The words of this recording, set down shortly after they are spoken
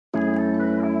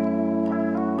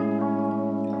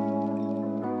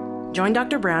Join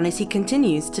Dr. Brown as he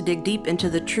continues to dig deep into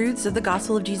the truths of the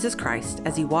gospel of Jesus Christ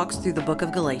as he walks through the book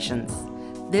of Galatians.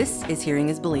 This is Hearing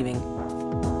is Believing.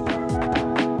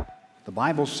 The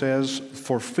Bible says,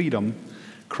 for freedom,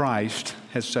 Christ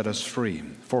has set us free.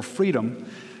 For freedom,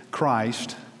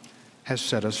 Christ has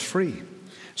set us free.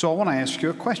 So I want to ask you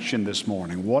a question this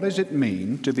morning. What does it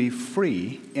mean to be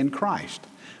free in Christ?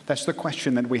 That's the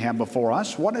question that we have before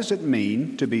us. What does it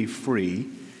mean to be free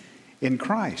in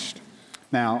Christ?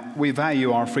 Now, we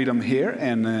value our freedom here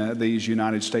in these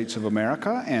United States of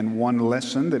America, and one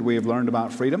lesson that we have learned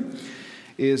about freedom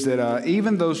is that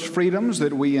even those freedoms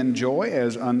that we enjoy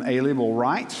as unalienable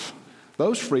rights,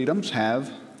 those freedoms have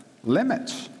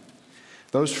limits.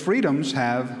 Those freedoms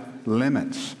have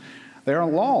limits. There are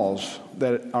laws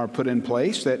that are put in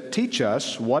place that teach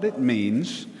us what it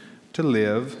means to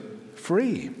live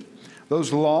free.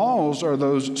 Those laws or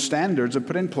those standards are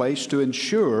put in place to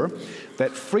ensure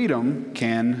that freedom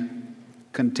can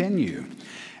continue.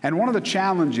 And one of the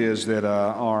challenges that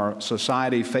our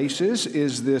society faces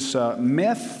is this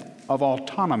myth of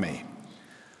autonomy,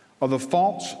 or the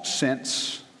false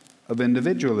sense of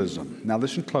individualism. Now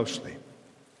listen closely.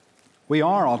 We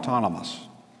are autonomous.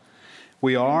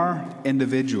 We are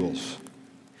individuals.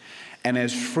 And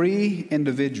as free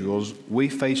individuals, we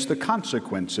face the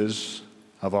consequences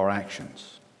of our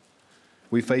actions.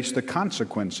 We face the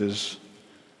consequences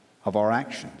of our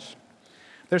actions.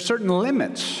 There's certain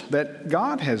limits that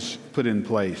God has put in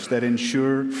place that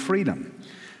ensure freedom.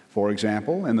 For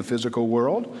example, in the physical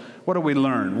world, what do we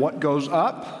learn? What goes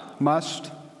up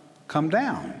must come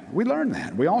down. We learn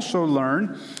that. We also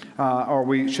learn, or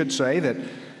we should say that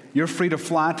you're free to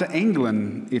fly to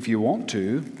England if you want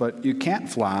to, but you can't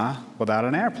fly without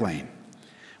an airplane.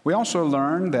 We also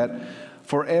learn that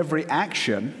for every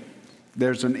action,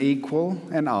 there's an equal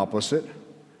and opposite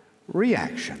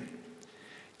reaction.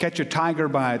 Catch a tiger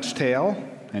by its tail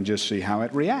and just see how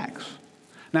it reacts.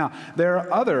 Now, there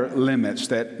are other limits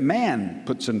that man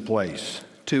puts in place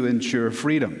to ensure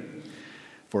freedom.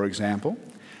 For example,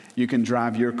 you can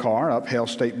drive your car up Hale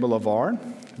State Boulevard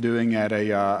doing at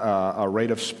a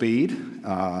rate of speed,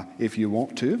 if you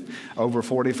want to, over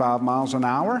 45 miles an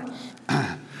hour.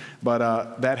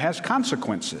 But that has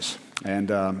consequences. And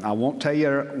I won't tell you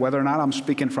whether or not I'm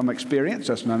speaking from experience.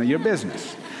 That's none of your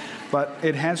business. But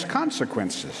it has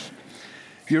consequences.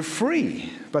 You're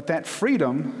free, but that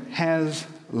freedom has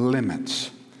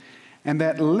limits. And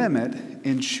that limit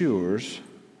ensures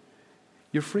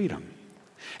your freedom.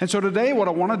 And so today what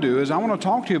I want to do is I want to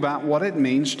talk to you about what it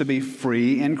means to be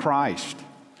free in Christ.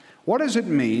 What does it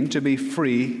mean to be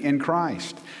free in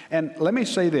Christ? And let me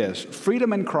say this,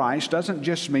 freedom in Christ doesn't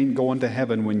just mean going to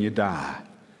heaven when you die.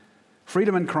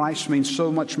 Freedom in Christ means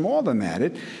so much more than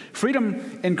that.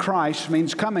 Freedom in Christ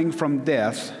means coming from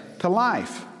death to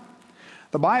life.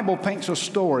 The Bible paints a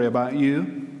story about you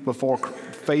before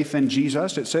faith in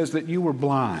Jesus. It says that you were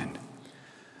blind,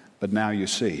 but now you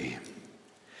see.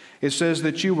 It says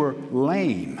that you were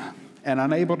lame and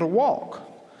unable to walk,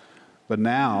 but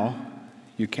now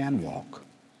you can walk.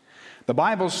 The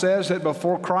Bible says that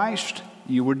before Christ,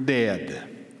 you were dead,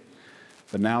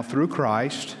 but now through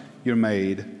Christ, you're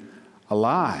made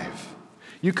alive.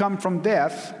 You come from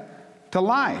death to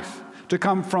life, to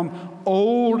come from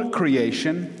old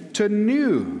creation to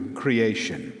new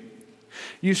creation.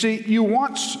 You see, you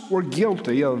once were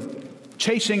guilty of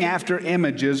chasing after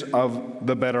images of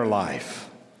the better life.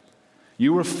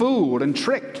 You were fooled and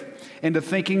tricked into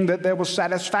thinking that there was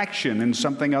satisfaction in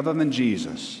something other than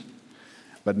Jesus.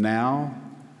 But now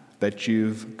that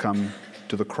you've come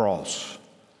to the cross,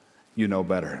 you know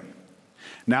better.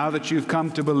 Now that you've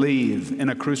come to believe in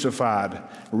a crucified,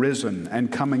 risen,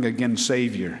 and coming again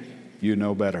Savior, you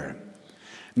know better.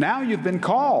 Now you've been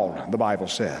called, the Bible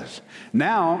says.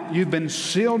 Now you've been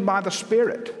sealed by the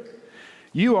Spirit.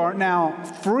 You are now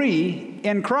free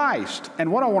in Christ.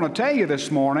 And what I want to tell you this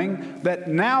morning, that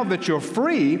now that you're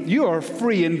free, you are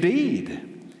free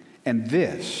indeed. And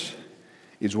this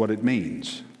is what it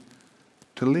means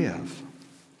to live.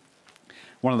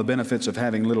 One of the benefits of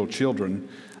having little children,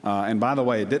 and by the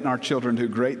way, didn't our children do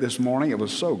great this morning? It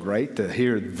was so great to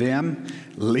hear them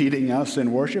leading us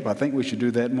in worship. I think we should do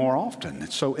that more often.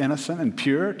 It's so innocent and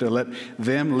pure to let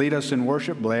them lead us in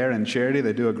worship. Blair and Charity,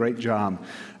 they do a great job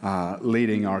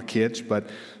leading our kids. But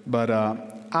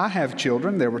I have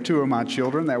children. There were two of my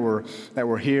children that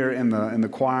were here in the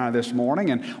choir this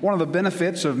morning. And one of the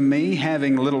benefits of me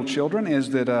having little children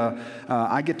is that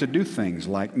I get to do things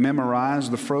like memorize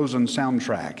the Frozen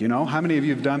soundtrack. You know, how many of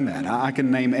you have done that? I can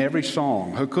name every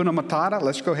song. Hakuna Matata,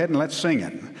 let's go ahead and let's sing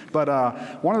it.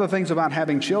 But one of the things about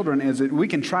having children is that we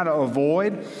can try to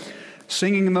avoid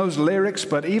singing those lyrics,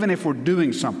 but even if we're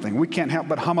doing something, we can't help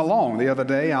but hum along. The other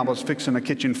day, I was fixing a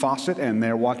kitchen faucet, and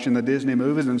they're watching the Disney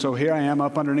movies, and so here I am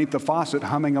up underneath the faucet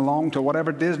humming along to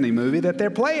whatever Disney movie that they're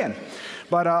playing.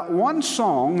 But one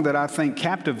song that I think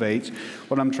captivates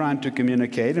what I'm trying to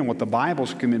communicate and what the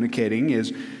Bible's communicating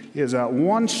is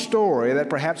one story that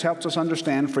perhaps helps us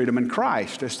understand freedom in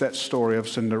Christ. It's that story of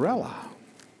Cinderella.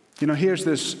 You know, here's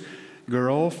this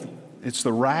girl. It's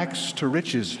the rags to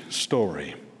riches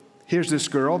story. Here's this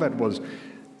girl that was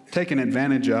taken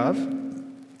advantage of.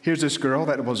 Here's this girl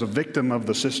that was a victim of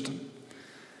the system.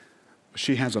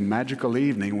 She has a magical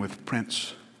evening with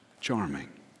Prince Charming.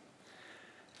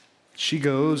 She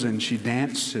goes and she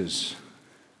dances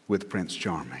with Prince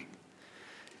Charming.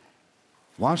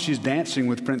 While she's dancing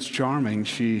with Prince Charming,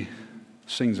 she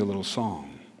sings a little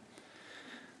song.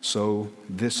 So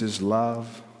this is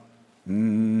love. You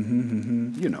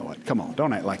know it. Come on,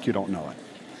 don't act like you don't know it.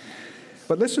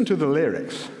 But listen to the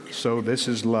lyrics. So this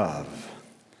is love.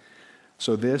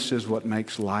 So this is what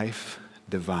makes life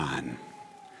divine.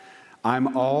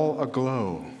 I'm all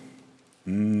aglow.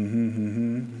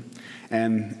 And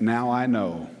now I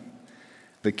know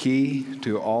the key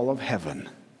to all of heaven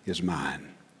is mine.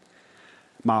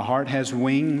 My heart has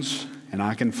wings and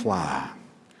I can fly.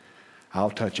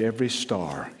 I'll touch every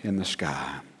star in the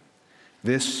sky.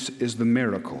 This is the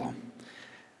miracle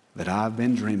that I've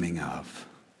been dreaming of.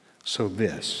 So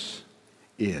this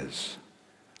is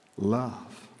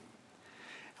love.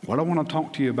 What I want to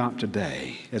talk to you about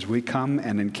today as we come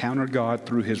and encounter God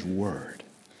through His Word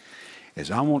is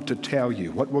I want to tell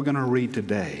you what we're going to read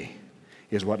today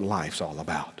is what life's all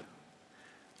about.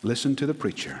 Listen to the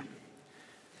preacher.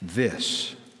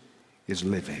 This is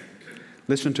living.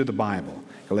 Listen to the Bible.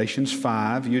 Galatians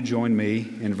 5, you join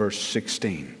me in verse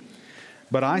 16.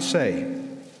 But I say,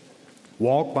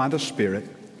 walk by the Spirit,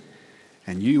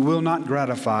 and you will not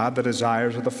gratify the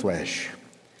desires of the flesh.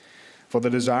 For the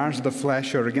desires of the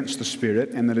flesh are against the Spirit,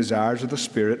 and the desires of the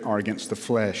Spirit are against the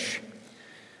flesh.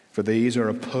 For these are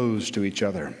opposed to each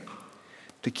other,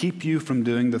 to keep you from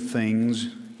doing the things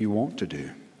you want to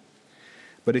do.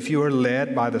 But if you are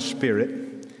led by the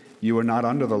Spirit, you are not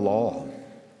under the law.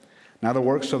 Now the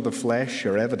works of the flesh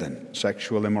are evident: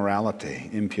 sexual immorality,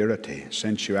 impurity,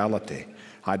 sensuality,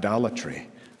 idolatry,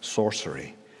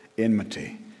 sorcery,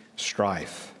 enmity,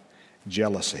 strife,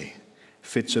 jealousy,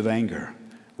 fits of anger,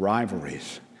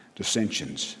 rivalries,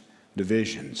 dissensions,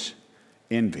 divisions,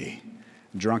 envy,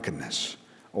 drunkenness,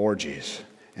 orgies,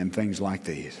 and things like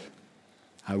these.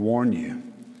 I warn you,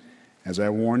 as I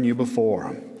warned you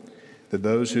before, that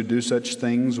those who do such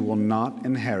things will not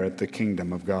inherit the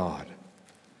kingdom of God.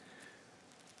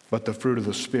 But the fruit of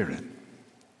the Spirit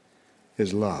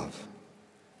is love,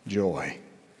 joy,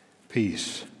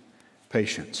 peace,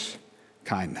 patience,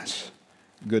 kindness,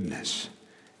 goodness,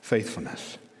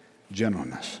 faithfulness,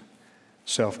 gentleness,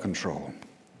 self-control.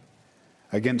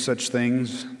 Against such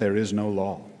things there is no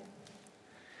law.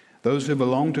 Those who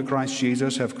belong to Christ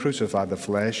Jesus have crucified the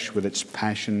flesh with its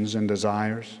passions and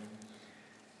desires.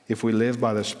 If we live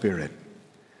by the Spirit,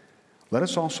 let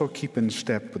us also keep in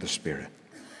step with the Spirit.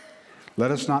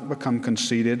 Let us not become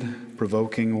conceited,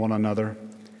 provoking one another,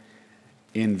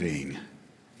 envying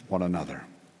one another.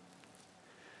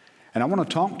 And I want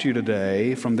to talk to you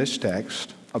today from this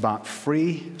text about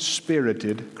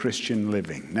free-spirited Christian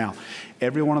living. Now,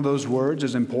 every one of those words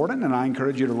is important, and I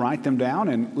encourage you to write them down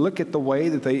and look at the way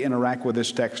that they interact with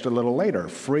this text a little later.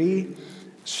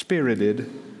 Free-spirited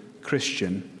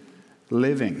Christian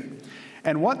living.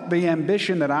 And what the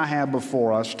ambition that I have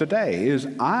before us today is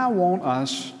I want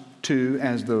us to,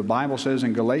 as the Bible says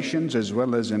in Galatians as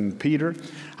well as in Peter,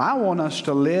 I want us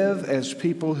to live as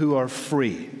people who are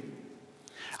free.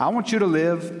 I want you to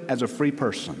live as a free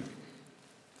person,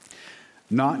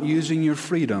 not using your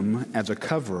freedom as a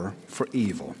cover for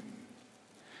evil,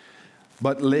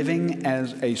 but living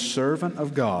as a servant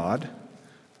of God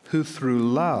who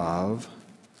through love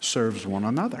serves one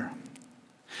another.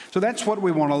 So that's what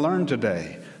we want to learn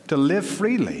today, to live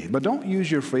freely, but don't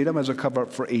use your freedom as a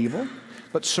cover-up for evil,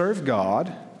 but serve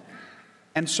God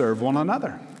and serve one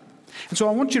another. And so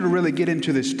I want you to really get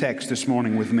into this text this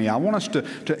morning with me. I want us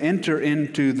to enter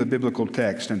into the biblical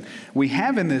text. And we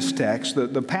have in this text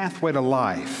the pathway to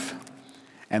life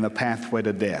and the pathway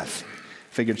to death.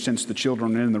 Figured since the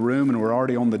children are in the room and we're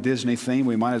already on the Disney theme,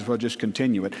 we might as well just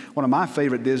continue it. One of my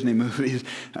favorite Disney movies,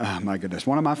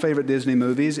 one of my favorite Disney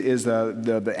movies is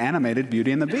the animated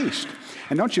Beauty and the Beast.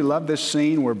 And don't you love this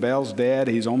scene where Belle's dead,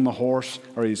 he's on the horse,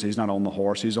 or he's not on the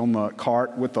horse, he's on the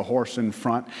cart with the horse in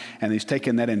front, and he's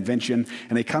taking that invention,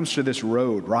 and he comes to this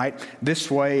road, right? This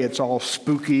way it's all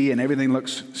spooky and everything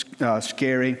looks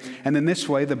scary. And then this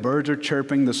way, the birds are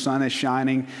chirping, the sun is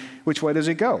shining. Which way does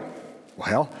he go?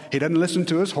 Well, he doesn't listen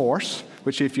to his horse,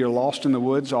 which if you're lost in the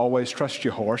woods, always trust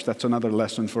your horse. That's another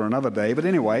lesson for another day. But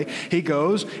anyway, he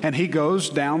goes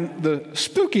down the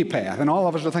spooky path. And all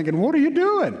of us are thinking, what are you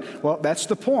doing? Well, that's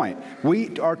the point. We're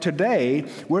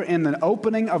in the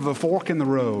opening of the fork in the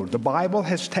road. The Bible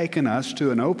has taken us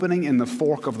to an opening in the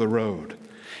fork of the road.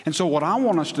 And so what I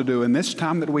want us to do in this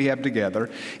time that we have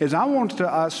together is I want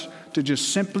us to just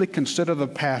simply consider the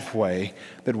pathway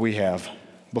that we have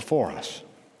before us.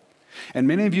 And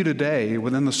many of you today,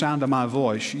 within the sound of my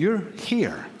voice, you're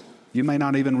here. You may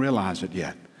not even realize it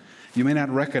yet. You may not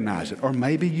recognize it, or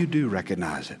maybe you do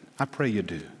recognize it. I pray you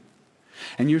do.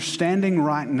 And you're standing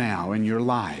right now in your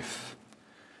life,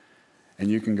 and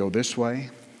you can go this way,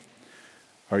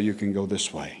 or you can go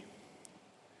this way.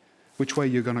 Which way are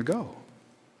you going to go?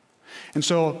 And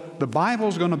so the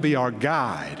Bible's going to be our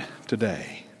guide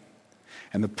today.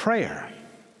 And the prayer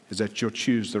is that you'll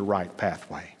choose the right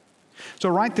pathway. So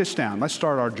write this down. Let's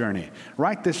start our journey.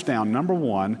 Write this down. Number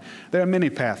one, there are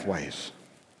many pathways.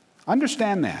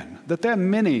 Understand that there are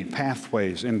many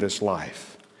pathways in this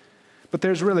life. But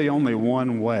there's really only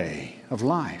one way of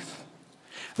life.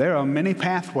 There are many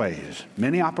pathways,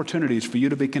 many opportunities for you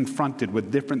to be confronted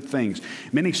with different things.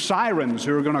 Many sirens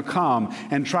who are going to come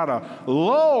and try to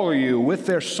lull you with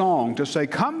their song to say,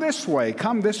 come this way,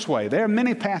 come this way. There are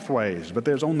many pathways, but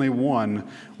there's only one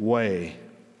way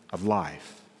of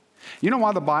life. You know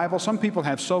why some people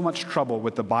have so much trouble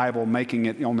with the Bible making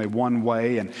it only one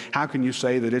way, and how can you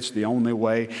say that it's the only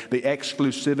way, the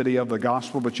exclusivity of the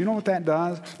gospel? But you know what that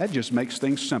does? That just makes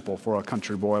things simple for a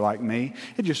country boy like me.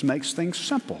 It just makes things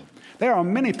simple. There are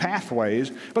many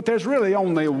pathways, but there's really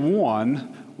only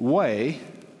one way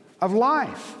of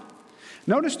life.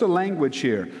 Notice the language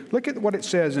here. Look at what it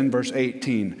says in verse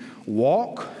 18.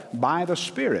 Walk by the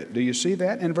Spirit. Do you see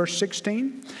that in verse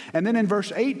 16? And then in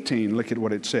verse 18, look at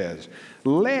what it says.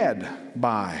 Led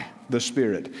by the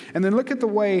Spirit. And then look at the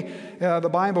way the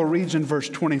Bible reads in verse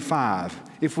 25.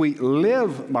 If we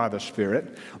live by the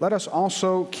Spirit, let us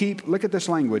also look at this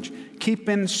language, keep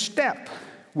in step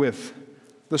with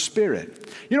the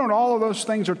Spirit. You know what all of those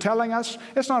things are telling us?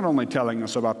 It's not only telling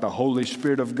us about the Holy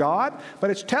Spirit of God, but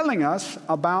it's telling us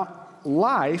about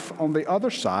life on the other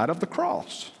side of the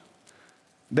cross.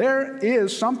 There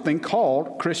is something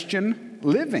called Christian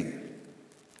living.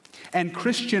 And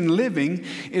Christian living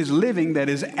is living that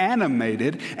is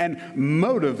animated and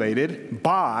motivated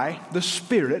by the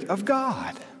Spirit of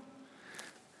God.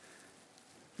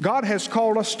 God has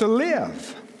called us to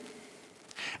live.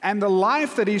 And the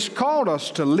life that He's called us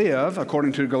to live,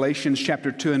 according to Galatians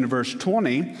chapter 2 and verse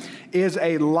 20, is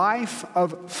a life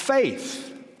of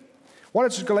faith. What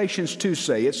does Galatians 2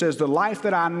 say? It says, the life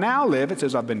that I now live, it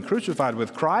says, I've been crucified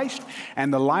with Christ,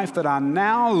 and the life that I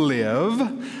now live,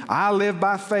 I live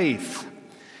by faith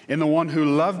in the one who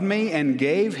loved me and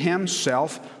gave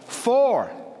Himself for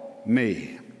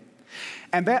me.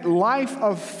 And that life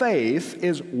of faith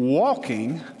is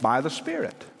walking by the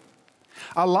Spirit.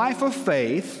 A life of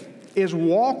faith is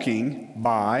walking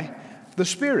by the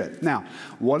Spirit. Now,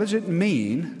 what does it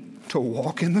mean to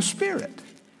walk in the Spirit?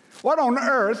 What on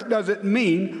earth does it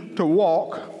mean to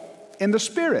walk in the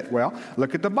Spirit? Well,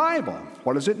 look at the Bible.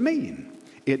 What does it mean?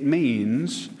 It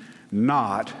means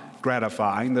not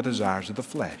gratifying the desires of the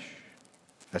flesh.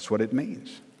 That's what it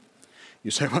means.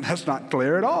 You say, well, that's not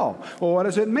clear at all. Well, what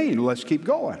does it mean? Well, let's keep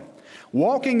going.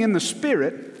 Walking in the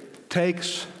Spirit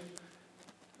takes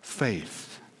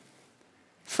faith.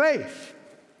 Faith.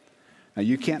 Now,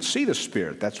 you can't see the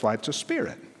Spirit. That's why it's a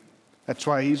spirit. That's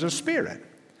why He's a spirit.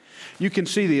 You can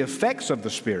see the effects of the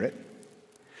Spirit.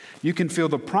 You can feel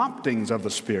the promptings of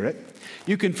the Spirit.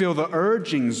 You can feel the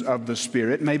urgings of the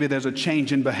Spirit. Maybe there's a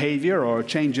change in behavior or a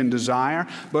change in desire.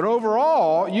 But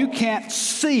overall, you can't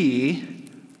see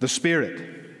the Spirit.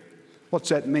 What's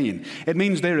that mean? It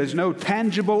means there is no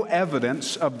tangible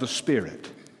evidence of the Spirit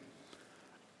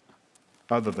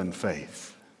other than faith.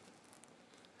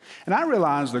 And I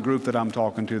realize the group that I'm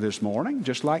talking to this morning,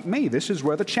 just like me, this is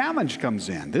where the challenge comes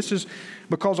in. This is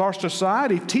because our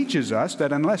society teaches us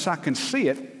that unless I can see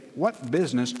it, what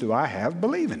business do I have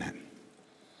believing it?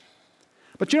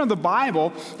 But you know, the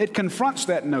Bible, it confronts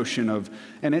that notion of,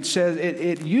 and it says,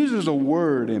 it uses a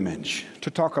word image to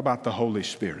talk about the Holy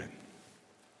Spirit.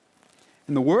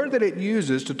 And the word that it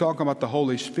uses to talk about the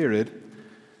Holy Spirit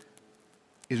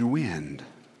is wind.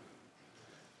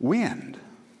 Wind.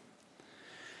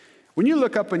 When you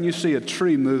look up and you see a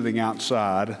tree moving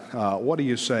outside, what do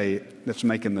you say that's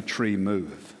making the tree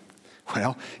move?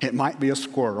 Well, it might be a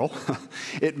squirrel.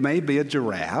 It may be a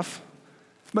giraffe.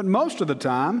 But most of the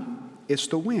time, it's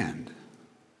the wind.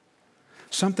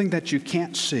 something that you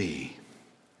can't see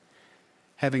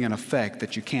having an effect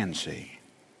that you can see.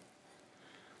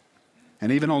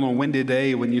 And even on a windy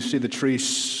day when you see the tree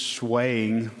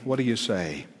swaying, what do you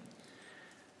say?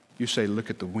 You say, look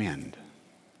at the wind.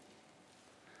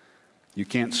 You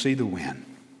can't see the wind.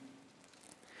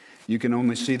 You can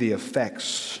only see the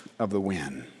effects of the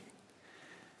wind.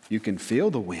 You can feel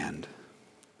the wind,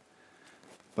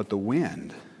 but the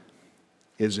wind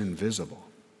is invisible.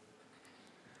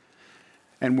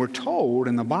 And we're told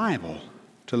in the Bible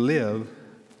to live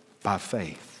by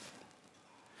faith.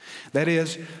 That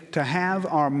is, to have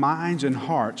our minds and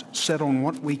hearts set on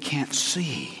what we can't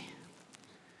see,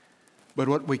 but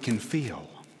what we can feel,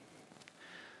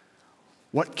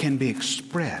 what can be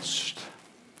expressed,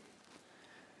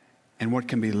 and what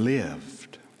can be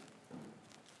lived.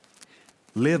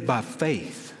 Live by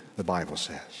faith, the Bible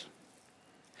says.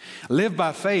 Live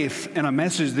by faith in a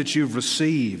message that you've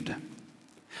received,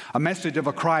 a message of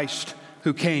a Christ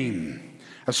who came,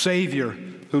 a Savior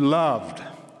who loved,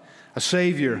 a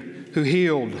Savior who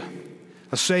healed,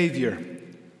 a Savior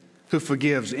who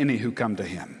forgives any who come to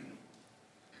Him.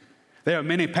 There are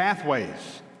many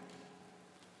pathways,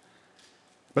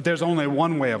 but there's only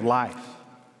one way of life.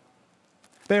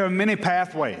 There are many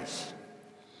pathways,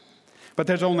 but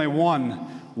there's only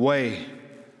one way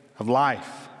of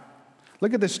life.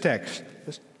 Look at this text.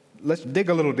 Let's dig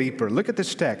a little deeper. Look at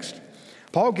this text.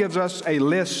 Paul gives us a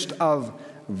list of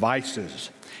vices.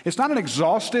 It's not an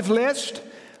exhaustive list,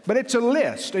 but it's a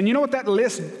list. And you know what that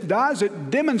list does?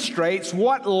 It demonstrates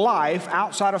what life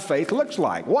outside of faith looks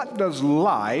like. What does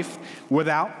life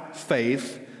without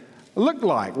faith look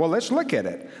like? Well, let's look at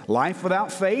it. Life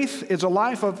without faith is a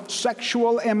life of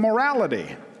sexual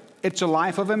immorality. It's a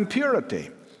life of impurity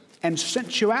and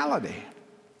sensuality.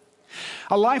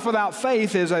 A life without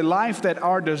faith is a life that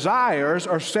our desires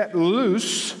are set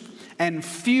loose and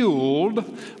fueled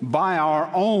by our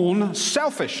own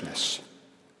selfishness.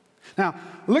 Now,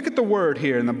 look at the word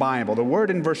here in the Bible. The word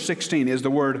in verse 16 is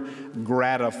the word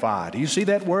gratify. Do you see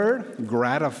that word?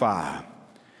 Gratify.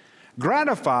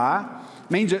 Gratify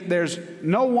means that there's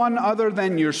no one other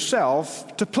than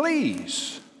yourself to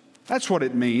please. That's what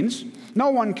it means.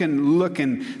 No one can look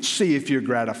and see if you're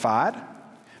gratified.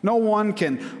 No one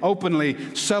can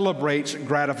openly celebrate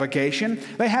gratification.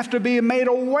 They have to be made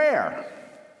aware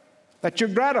that you're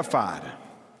gratified.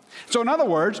 So in other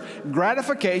words,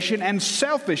 gratification and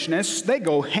selfishness, they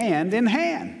go hand in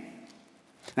hand.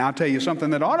 Now I'll tell you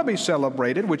something that ought to be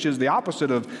celebrated, which is the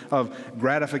opposite of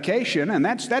gratification, and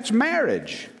that's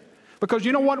marriage. Because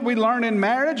you know what we learn in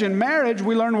marriage? In marriage,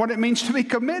 we learn what it means to be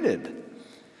committed.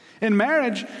 In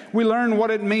marriage, we learn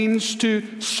what it means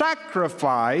to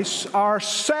sacrifice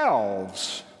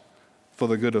ourselves for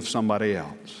the good of somebody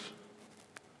else.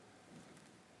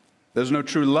 There's no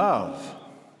true love,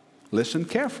 listen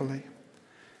carefully,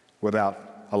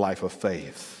 without a life of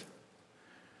faith.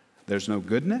 There's no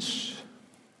goodness,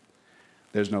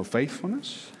 there's no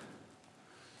faithfulness,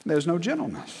 there's no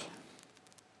gentleness.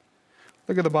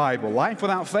 Look at the Bible. Life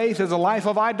without faith is a life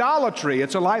of idolatry.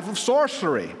 It's a life of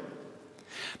sorcery.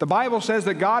 The Bible says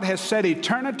that God has set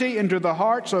eternity into the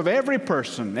hearts of every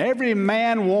person, every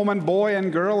man, woman, boy,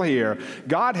 and girl here.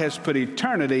 God has put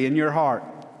eternity in your heart.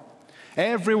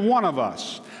 Every one of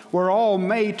us. We're all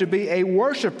made to be a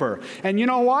worshiper. And you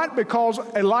know what? Because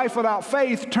a life without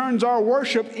faith turns our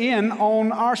worship in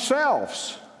on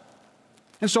ourselves.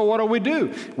 And so what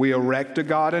do? We erect a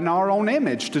God in our own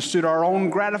image to suit our own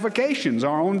gratifications,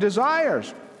 our own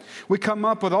desires. We come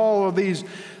up with all of these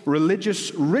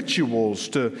religious rituals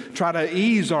to try to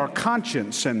ease our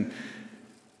conscience and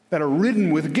that are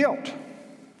ridden with guilt.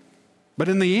 But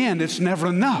in the end, it's never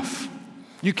enough.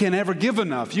 You can't ever give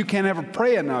enough. You can't ever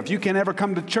pray enough. You can't ever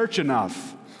come to church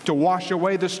enough to wash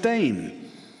away the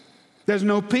stain. There's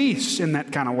no peace in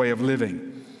that kind of way of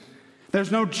living.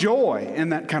 There's no joy in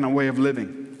that kind of way of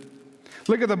living.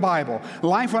 Look at the Bible.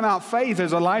 Life without faith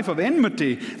is a life of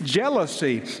enmity,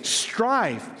 jealousy,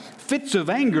 strife, fits of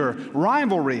anger,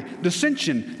 rivalry,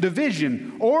 dissension,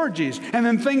 division, orgies, and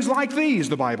then things like these,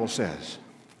 the Bible says.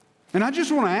 And I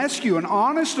just want to ask you an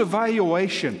honest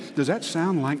evaluation. Does that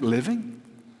sound like living?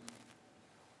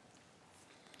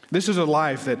 This is a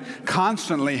life that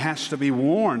constantly has to be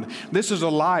warned. This is a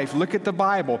life, look at the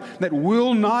Bible, that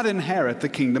will not inherit the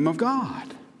kingdom of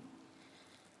God.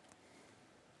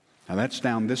 Now that's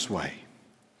down this way.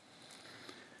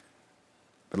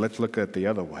 But let's look at the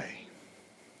other way.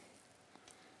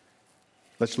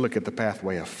 Let's look at the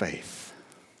pathway of faith.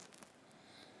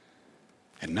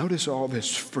 And notice all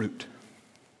this fruit.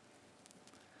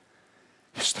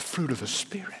 It's the fruit of the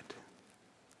Spirit.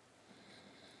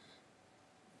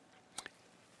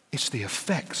 It's the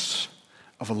effects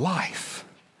of a life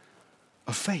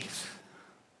of faith.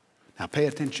 Now pay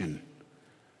attention.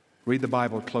 Read the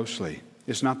Bible closely.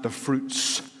 It's not the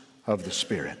fruits of the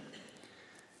Spirit.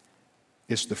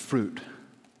 It's the fruit,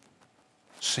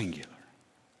 singular.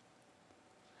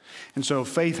 And so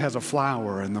faith has a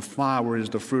flower, and the flower is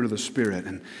the fruit of the Spirit.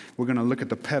 And we're going to look at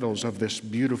the petals of this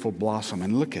beautiful blossom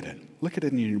and look at it. Look at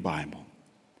it in your Bible.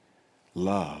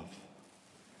 Love,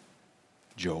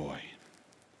 joy,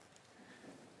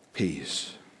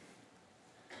 peace,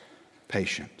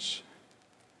 patience,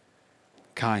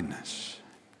 kindness,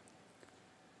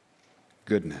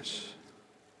 goodness,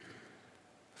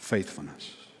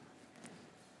 faithfulness,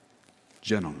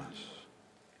 gentleness,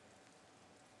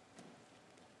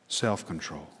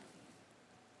 self-control.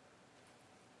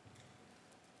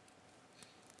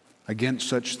 Against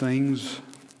such things,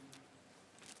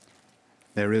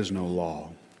 there is no law.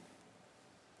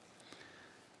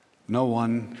 No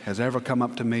one has ever come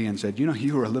up to me and said,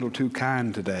 you were a little too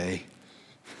kind today.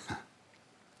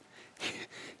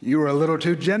 You were a little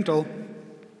too gentle.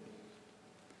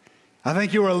 I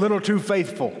think you were a little too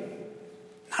faithful.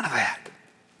 None of that.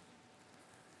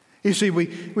 You see,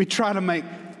 we try to make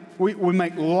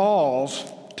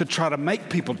laws to try to make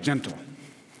people gentle.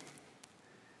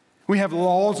 We have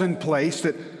laws in place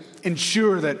that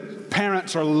ensure that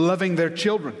parents are loving their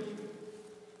children.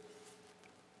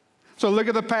 So look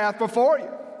at the path before you.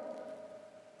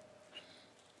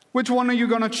 Which one are you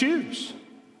going to choose?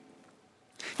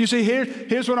 You see,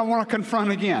 here's what I want to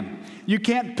confront again. You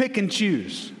can't pick and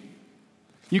choose.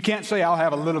 You can't say, I'll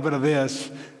have a little bit of this,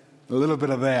 a little bit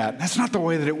of that. That's not the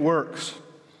way that it works.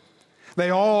 They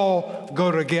all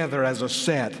go together as a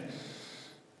set.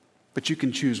 But you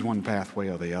can choose one pathway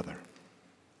or the other.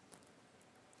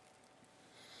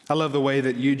 I love the way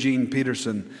that Eugene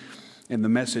Peterson, in the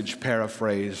Message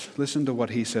paraphrase, listen to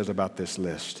what he says about this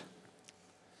list.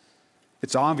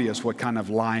 It's obvious what kind of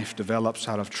life develops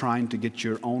out of trying to get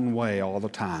your own way all the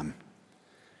time.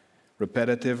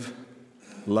 Repetitive,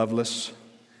 loveless,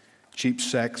 cheap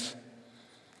sex,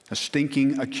 a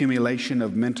stinking accumulation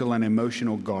of mental and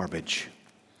emotional garbage,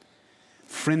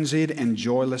 frenzied and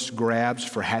joyless grabs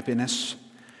for happiness,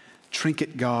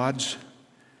 trinket gods,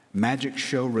 magic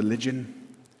show religion,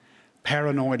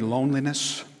 paranoid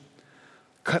loneliness,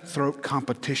 cutthroat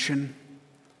competition,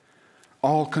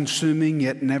 all-consuming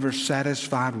yet never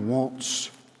satisfied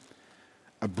wants,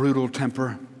 a brutal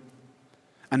temper,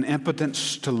 an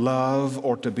impotence to love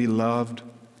or to be loved,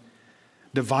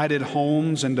 divided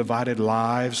homes and divided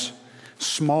lives,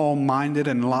 small-minded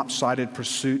and lopsided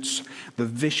pursuits, the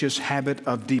vicious habit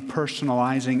of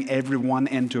depersonalizing everyone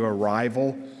into a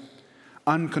rival,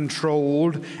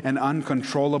 uncontrolled and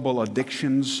uncontrollable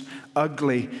addictions,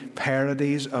 ugly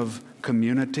parodies of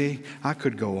community. I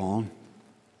could go on.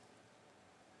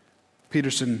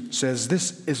 Peterson says,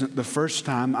 this isn't the first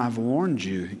time I've warned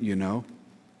you, you know.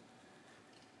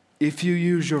 If you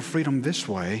use your freedom this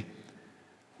way,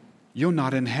 you'll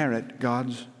not inherit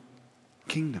God's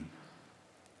kingdom.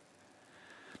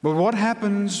 But what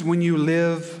happens when you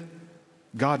live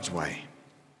God's way?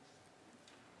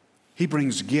 He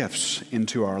brings gifts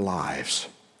into our lives,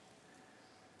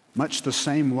 much the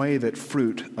same way that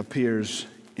fruit appears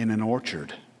in an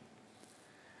orchard.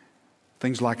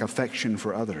 Things like affection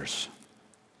for others,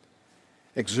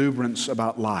 exuberance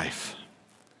about life,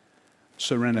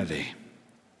 serenity.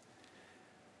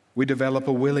 We develop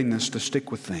a willingness to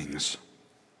stick with things,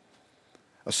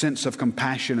 a sense of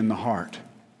compassion in the heart,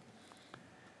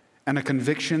 and a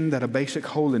conviction that a basic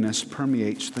holiness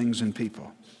permeates things and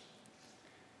people.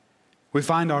 We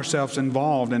find ourselves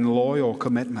involved in loyal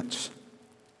commitments,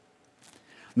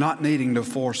 not needing to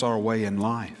force our way in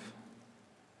life,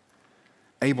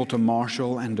 able to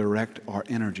marshal and direct our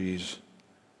energies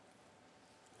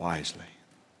wisely.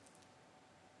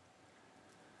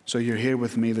 So you're here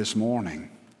with me this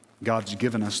morning. God's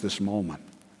given us this moment.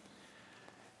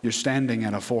 You're standing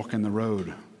at a fork in the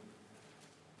road.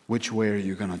 Which way are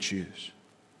you going to choose?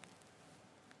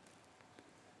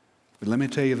 But let me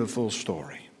tell you the full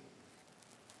story.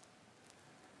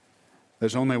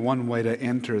 There's only one way to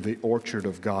enter the orchard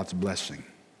of God's blessing.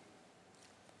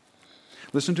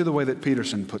 Listen to the way that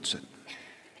Peterson puts it.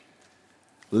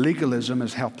 Legalism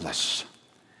is helpless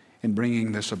in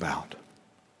bringing this about.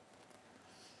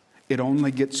 It only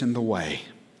gets in the way.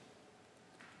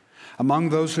 Among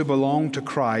those who belong to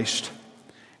Christ,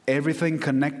 everything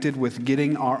connected with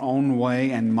getting our own way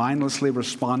and mindlessly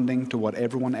responding to what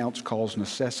everyone else calls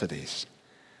necessities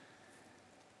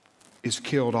is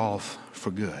killed off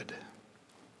for good.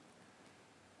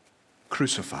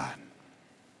 Crucified.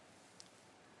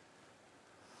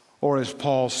 Or as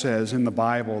Paul says in the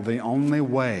Bible, the only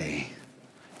way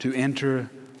to enter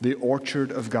the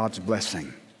orchard of God's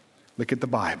blessing. Look at the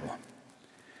Bible.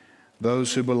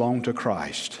 Those who belong to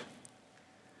Christ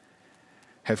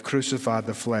have crucified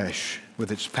the flesh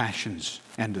with its passions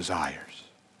and desires.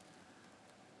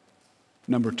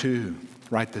 Number 2,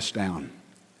 write this down.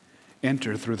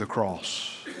 Enter through the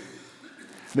cross.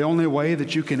 The only way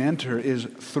that you can enter is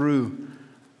through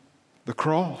the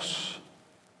cross.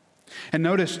 And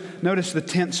notice the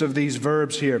tense of these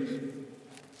verbs here.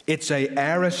 It's an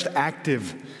aorist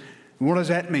active. What does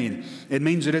that mean? It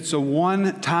means that it's a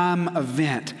one-time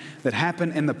event that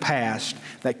happened in the past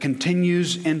that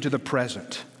continues into the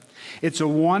present. It's a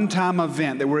one-time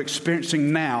event that we're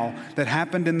experiencing now that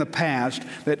happened in the past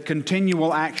that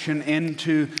continual action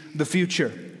into the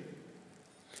future.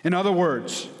 In other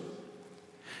words,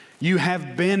 you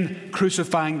have been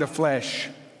crucifying the flesh.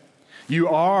 You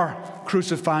are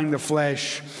crucifying the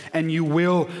flesh, and you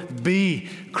will be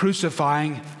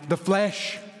crucifying the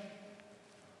flesh.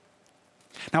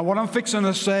 Now, what I'm fixing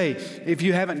to say, if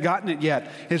you haven't gotten it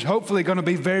yet, is hopefully going to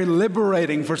be very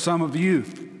liberating for some of you.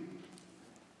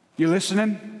 You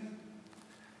listening?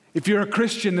 If you're a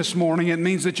Christian this morning, it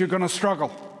means that you're going to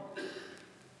struggle.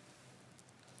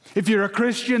 If you're a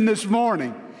Christian this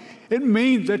morning, it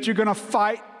means that you're going to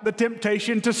fight the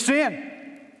temptation to sin.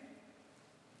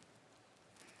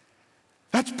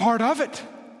 That's part of it.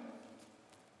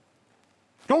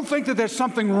 Don't think that there's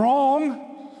something wrong.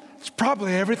 It's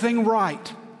probably everything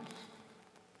right.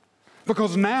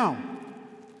 Because now,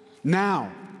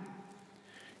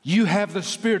 you have the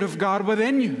Spirit of God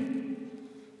within you.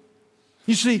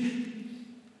 You see,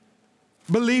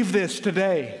 believe this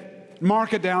today.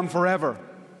 Mark it down forever.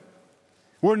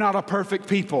 We're not a perfect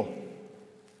people.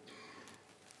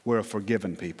 We're a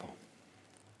forgiven people.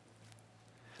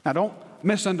 Now, don't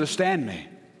misunderstand me.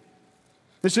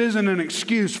 This isn't an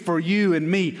excuse for you and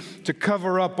me to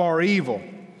cover up our evil.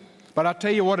 But I'll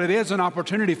tell you what it is an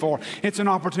opportunity for. It's an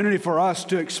opportunity for us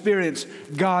to experience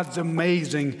God's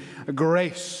amazing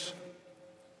grace.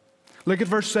 Look at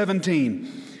verse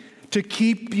 17. To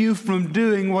keep you from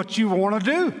doing what you want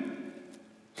to do.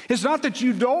 It's not that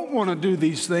you don't want to do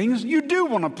these things. You do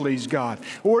want to please God.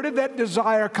 Where did that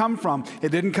desire come from? It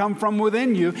didn't come from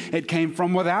within you. It came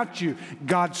from without you.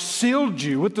 God sealed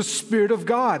you with the Spirit of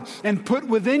God and put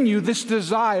within you this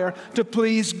desire to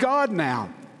please God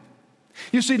now.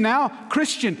 You see, now,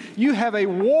 Christian, you have a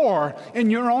war in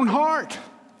your own heart.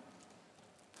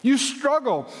 You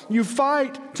struggle. You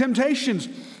fight temptations.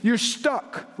 You're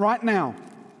stuck right now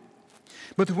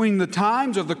between the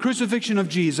times of the crucifixion of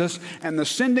Jesus and the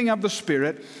sending of the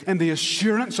Spirit and the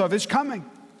assurance of His coming.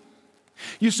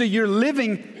 You see, you're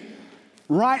living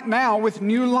right now with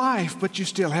new life, but you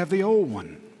still have the old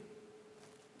one.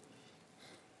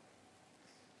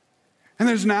 And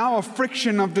there's now a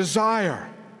friction of desire.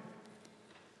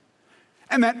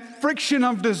 And that friction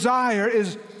of desire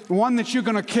is one that you're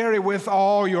going to carry with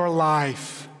all your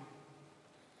life.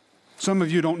 Some of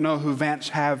you don't know who Vance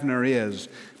Havner is,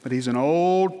 but he's an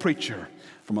old preacher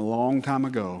from a long time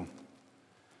ago.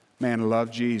 Man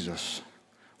loved Jesus,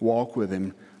 walked with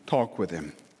Him, talked with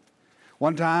Him.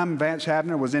 One time, Vance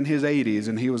Havner was in his 80s,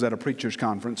 and he was at a preacher's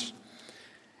conference.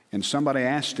 And somebody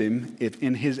asked him if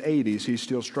in his 80s he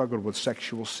still struggled with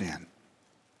sexual sin.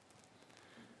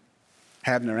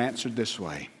 Havner answered this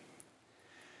way.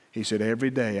 He said, every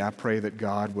day I pray that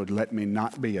God would let me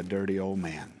not be a dirty old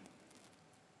man.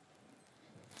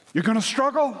 You're going to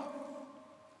struggle.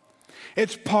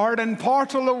 It's part and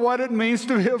parcel of what it means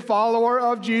to be a follower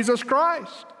of Jesus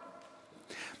Christ.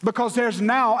 Because there's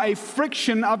now a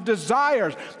friction of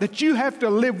desires that you have to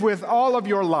live with all of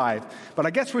your life. But I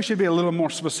guess we should be a little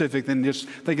more specific than just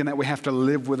thinking that we have to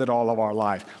live with it all of our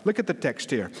life. Look at the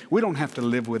text here. We don't have to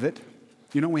live with it.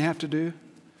 You know what we have to do?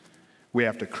 We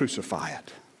have to crucify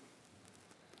it.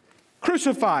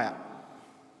 Crucify it.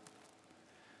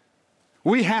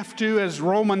 We have to, as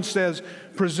Romans says,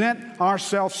 present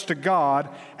ourselves to God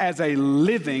as a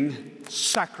living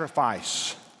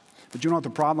sacrifice. But you know what the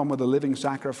problem with a living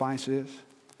sacrifice is?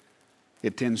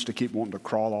 It tends to keep wanting to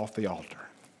crawl off the altar.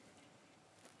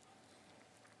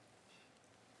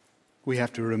 We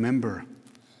have to remember,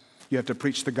 you have to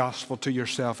preach the gospel to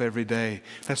yourself every day.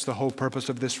 That's the whole purpose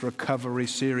of this recovery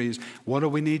series. What do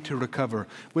we need to recover?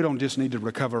 We don't just need to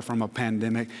recover from a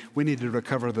pandemic. We need to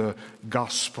recover the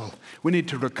gospel. We need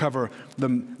to recover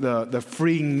the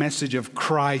freeing message of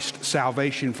Christ's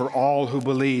salvation for all who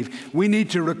believe. We need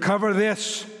to recover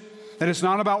this. That it's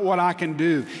not about what I can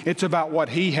do. It's about what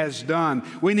He has done.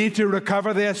 We need to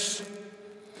recover this.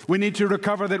 We need to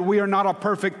recover that we are not a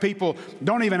perfect people.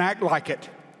 Don't even act like it.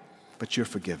 But you're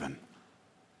forgiven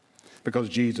because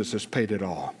Jesus has paid it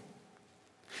all.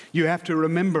 You have to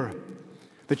remember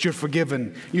that you're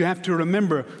forgiven. You have to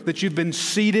remember that you've been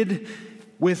seated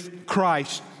with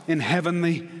Christ in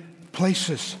heavenly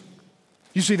places.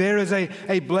 You see, there is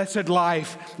a blessed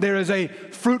life. There is a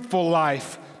fruitful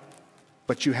life.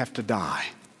 But you have to die.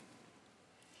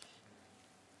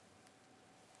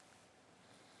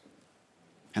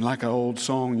 And like an old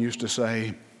song used to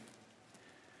say,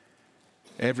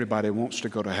 everybody wants to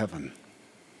go to heaven,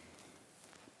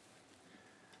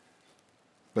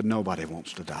 but nobody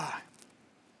wants to die.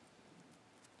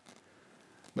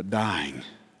 But dying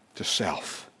to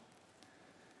self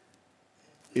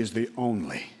is the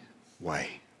only way.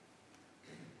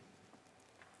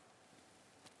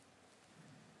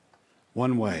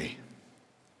 One way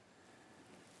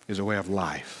is a way of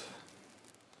life.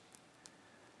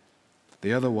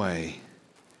 The other way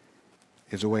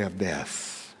is a way of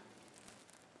death.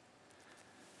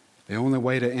 The only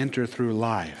way to enter through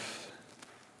life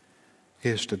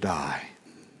is to die.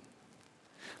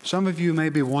 Some of you may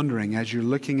be wondering, as you're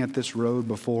looking at this road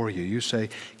before you, you say,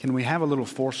 can we have a little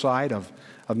foresight of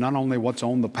not only what's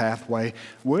on the pathway,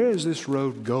 where is this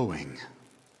road going?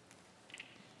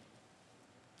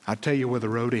 I'll tell you where the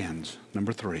road ends.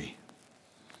 Number 3.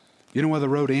 You know where the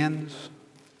road ends?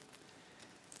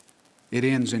 It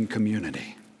ends in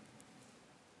community.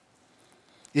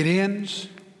 It ends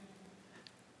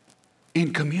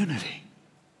in community.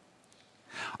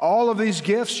 All of these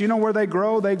gifts, you know where they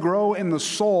grow? They grow in the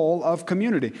soul of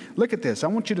community. Look at this. I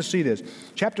want you to see this.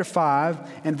 Chapter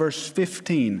 5 and verse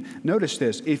 15. Notice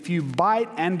this. If you bite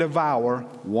and devour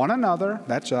one another,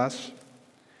 that's us,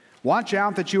 watch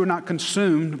out that you are not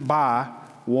consumed by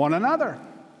one another.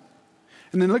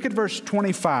 And then look at verse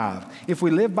 25. If we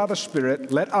live by the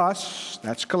Spirit, let us,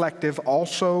 that's collective,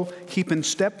 also keep in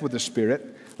step with the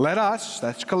Spirit. Let us,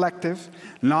 that's collective,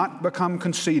 not become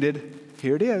conceited.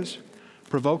 Here it is.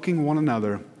 Provoking one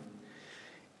another,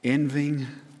 envying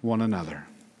one another.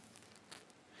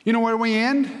 You know where we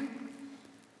end?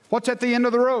 What's at the end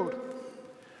of the road?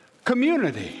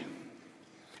 Community.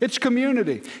 It's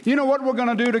community. You know what we're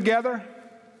going to do together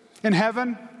in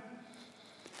heaven?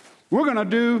 We're going to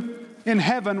do in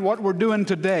heaven what we're doing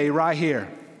today right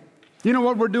here. You know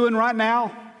what we're doing right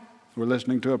now? We're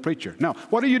listening to a preacher. No,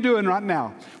 what are you doing right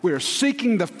now? We are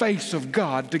seeking the face of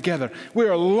God together. We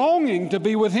are longing to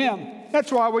be with Him. That's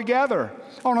why we gather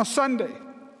on a Sunday.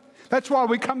 That's why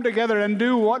we come together and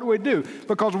do what we do,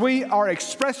 because we are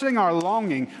expressing our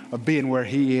longing of being where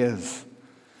He is.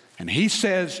 And He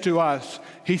says to us,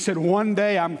 He said, one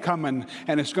day I'm coming,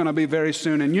 and it's going to be very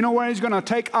soon. And you know where He's going to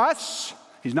take us?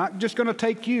 He's not just going to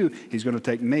take you. He's going to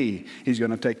take me. He's going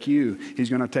to take you. He's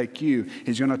going to take you.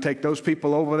 He's going to take those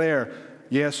people over there.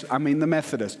 Yes, I mean the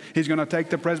Methodists. He's going to take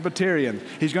the Presbyterian.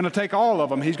 He's going to take all of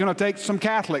them. He's going to take some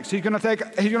Catholics. He's going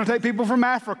to take people from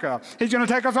Africa. He's going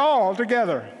to take us all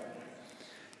together.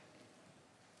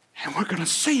 And we're going to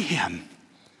see Him.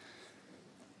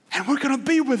 And we're going to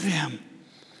be with Him.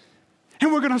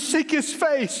 And we're going to seek His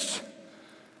face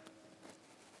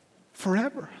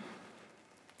forever.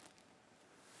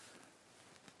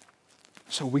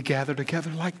 So we gather together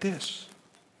like this,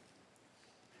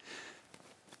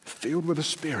 filled with the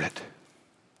Spirit,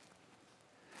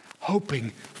 hoping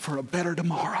for a better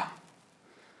tomorrow.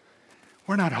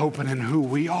 We're not hoping in who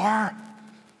we are.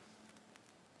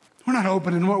 We're not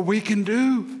hoping in what we can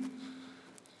do.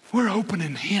 We're hoping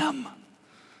in Him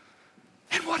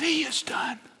and what He has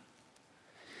done.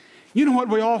 You know what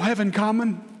we all have in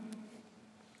common?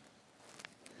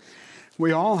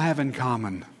 We all have in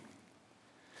common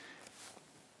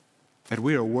that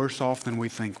we are worse off than we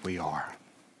think we are.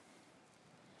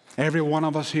 Every one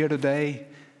of us here today,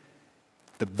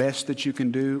 the best that you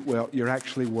can do, well, you're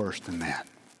actually worse than that.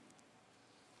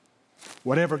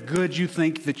 Whatever good you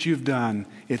think that you've done,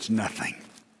 it's nothing.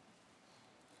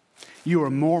 You are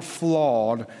more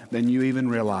flawed than you even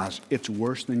realize. It's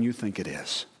worse than you think it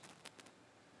is.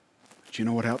 But you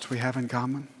know what else we have in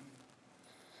common?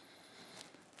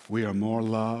 We are more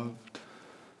loved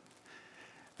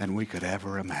than we could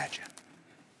ever imagine.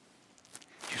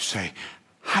 You say,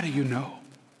 how do you know?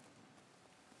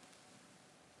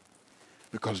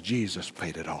 Because Jesus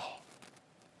paid it all.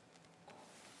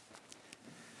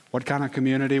 What kind of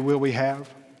community will we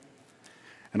have?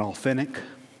 An authentic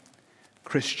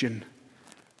Christian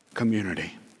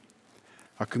community.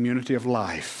 A community of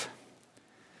life.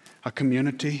 A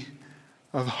community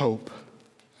of hope.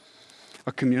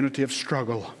 A community of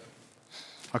struggle.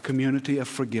 A community of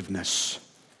forgiveness.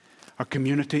 A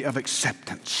community of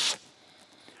acceptance.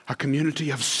 A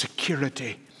community of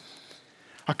security.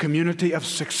 A community of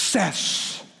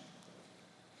success.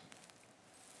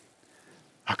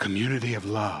 A community of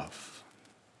love.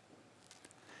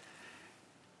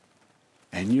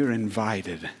 And you're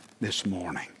invited this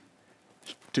morning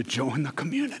to join the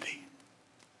community.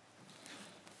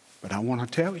 But I want to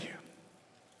tell you,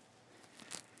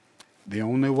 the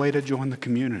only way to join the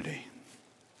community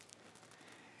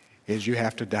is you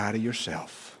have to die to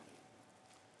yourself.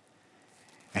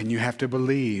 And you have to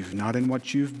believe not in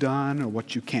what you've done or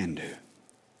what you can do.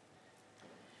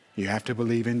 You have to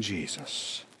believe in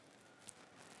Jesus.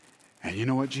 And you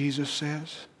know what Jesus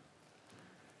says?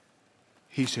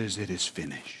 He says, it is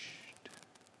finished.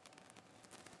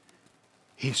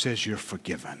 He says, you're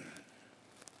forgiven.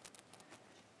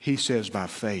 He says, by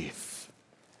faith,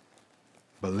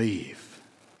 believe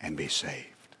and be saved.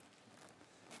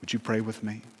 Would you pray with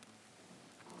me?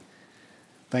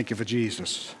 Thank you for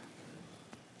Jesus.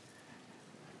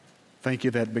 Thank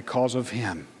you that because of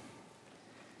him,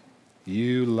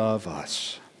 you love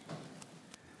us.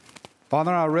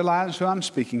 Father, I realize who I'm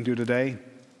speaking to today.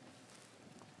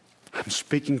 I'm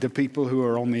speaking to people who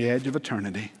are on the edge of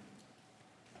eternity.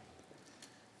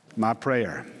 My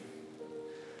prayer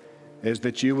is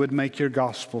that you would make your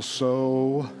gospel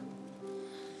so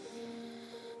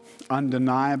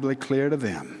undeniably clear to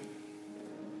them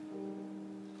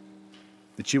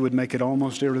that you would make it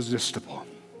almost irresistible,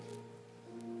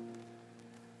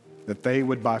 that they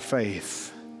would by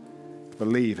faith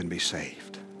believe and be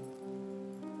saved.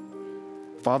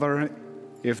 Father,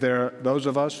 if there are those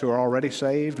of us who are already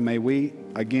saved, may we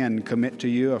again commit to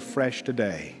you afresh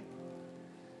today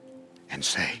and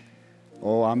say,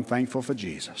 oh, I'm thankful for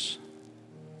Jesus.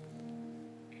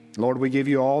 Lord, we give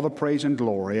you all the praise and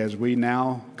glory as we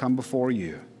now come before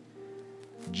you,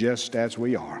 just as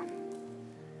we are,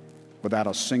 without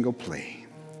a single plea.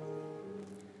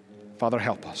 Father,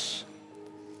 help us.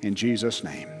 In Jesus'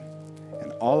 name.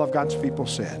 And all of God's people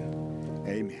said,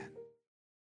 amen.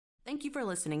 Thank you for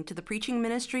listening to the preaching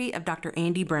ministry of Dr.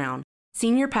 Andy Brown,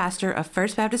 Senior Pastor of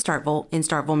First Baptist Starkville in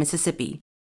Starkville, Mississippi.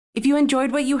 If you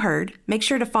enjoyed what you heard, make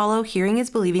sure to follow Hearing is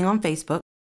Believing on Facebook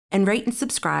and rate and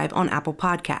subscribe on Apple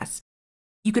Podcasts.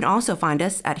 You can also find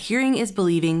us at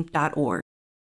hearingisbelieving.org.